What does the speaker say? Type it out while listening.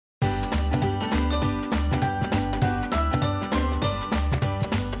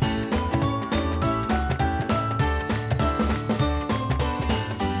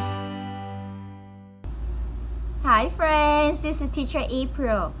Hi friends, this is Teacher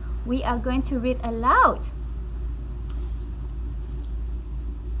April. We are going to read aloud.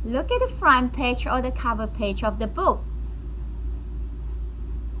 Look at the front page or the cover page of the book.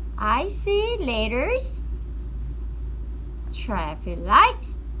 I see letters, traffic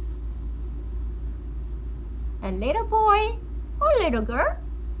lights, a little boy or little girl,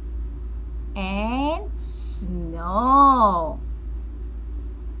 and snow.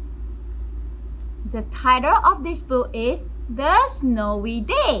 The title of this book is The Snowy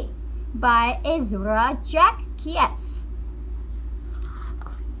Day by Ezra Keats.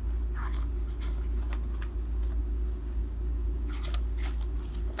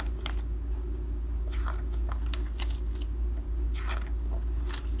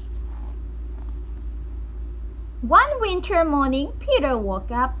 One winter morning, Peter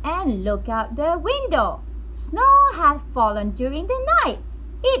woke up and looked out the window. Snow had fallen during the night.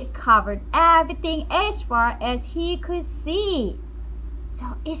 It covered everything as far as he could see.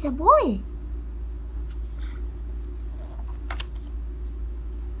 So it's a boy.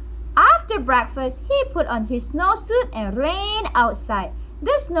 After breakfast, he put on his snowsuit and ran outside.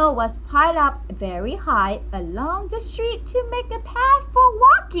 The snow was piled up very high along the street to make a path for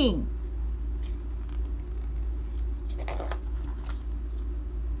walking.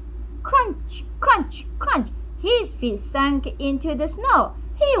 Crunch, crunch, crunch. His feet sank into the snow.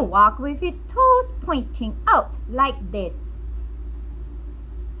 He walked with his toes pointing out like this.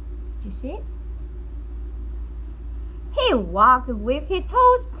 Did you see it? He walked with his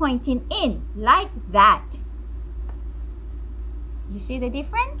toes pointing in like that. You see the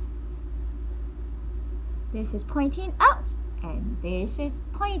difference? This is pointing out and this is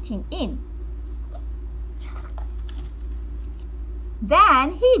pointing in.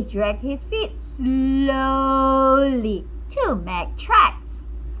 Then he dragged his feet slowly to make tracks.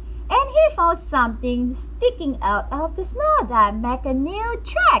 And he found something sticking out of the snow that made a new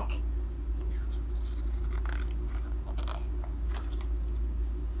track.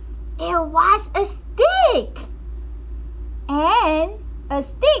 It was a stick! And a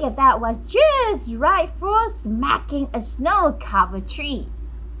stick that was just right for smacking a snow-covered tree.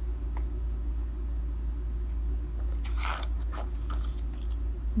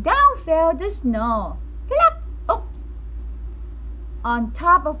 Down fell the snow. Plop! Oops! On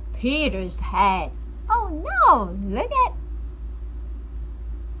top of Peter's head. Oh no! Look at.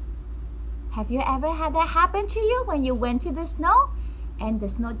 Have you ever had that happen to you when you went to the snow and the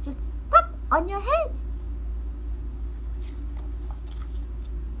snow just popped on your head?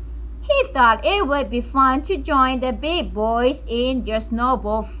 He thought it would be fun to join the big boys in their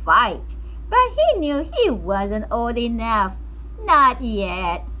snowball fight, but he knew he wasn't old enough. Not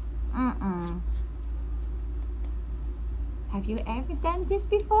yet. Have you ever done this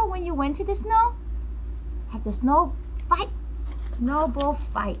before when you went to the snow? Have the snowball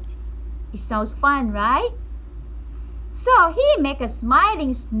fight. It sounds fun, right? So he made a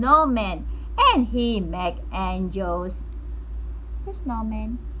smiling snowman and he made angels. The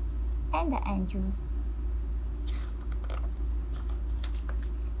snowman and the angels.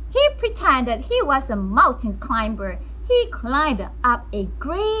 He pretended he was a mountain climber. He climbed up a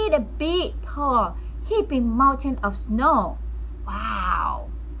great big tall heaping mountain of snow. Wow,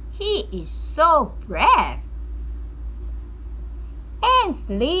 he is so brave. And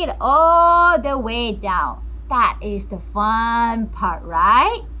slid all the way down. That is the fun part,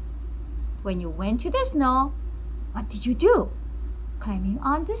 right? When you went to the snow, what did you do? Climbing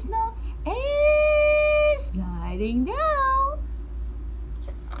on the snow and sliding down.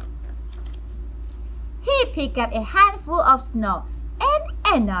 He picked up a handful of snow and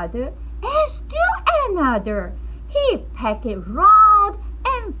another and still another. He packed it round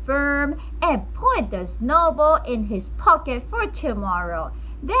and firm and put the snowball in his pocket for tomorrow.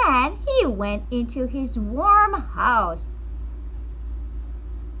 Then he went into his warm house.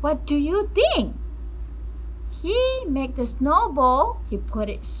 What do you think? He made the snowball. He put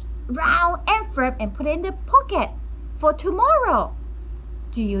it round and firm and put it in the pocket for tomorrow.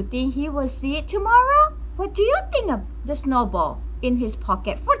 Do you think he will see it tomorrow? What do you think of the snowball in his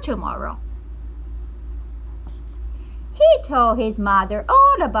pocket for tomorrow? He told his mother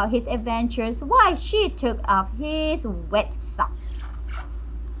all about his adventures while she took off his wet socks.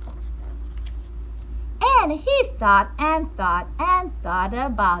 And he thought and thought and thought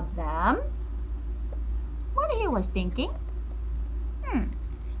about them. What he was thinking?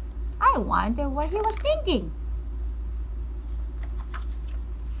 I wonder what he was thinking.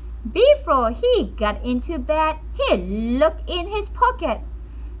 Before he got into bed, he looked in his pocket.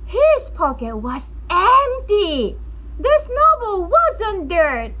 His pocket was empty. The snowball wasn't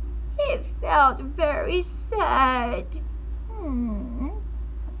there. He felt very sad.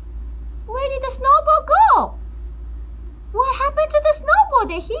 Where did the snowball go? What happened to the snowball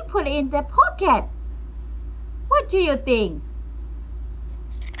that he put in the pocket? What do you think?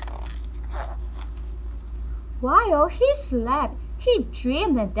 While he slept, he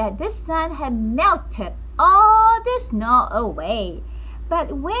dreamed that the sun had melted all the snow away.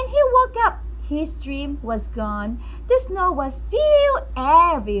 But when he woke up, his dream was gone. The snow was still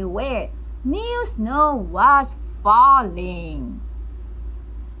everywhere. New snow was falling.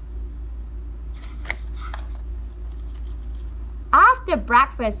 After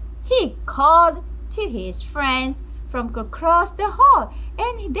breakfast, he called to his friends from across the hall,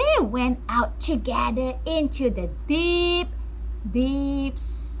 and they went out together into the deep, deep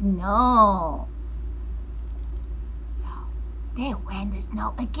snow. So they went the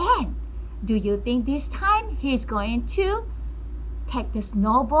snow again. Do you think this time he's going to take the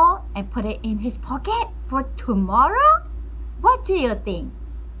snowball and put it in his pocket for tomorrow? What do you think?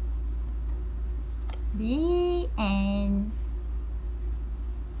 The end.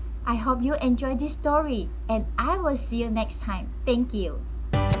 I hope you enjoyed this story, and I will see you next time. Thank you.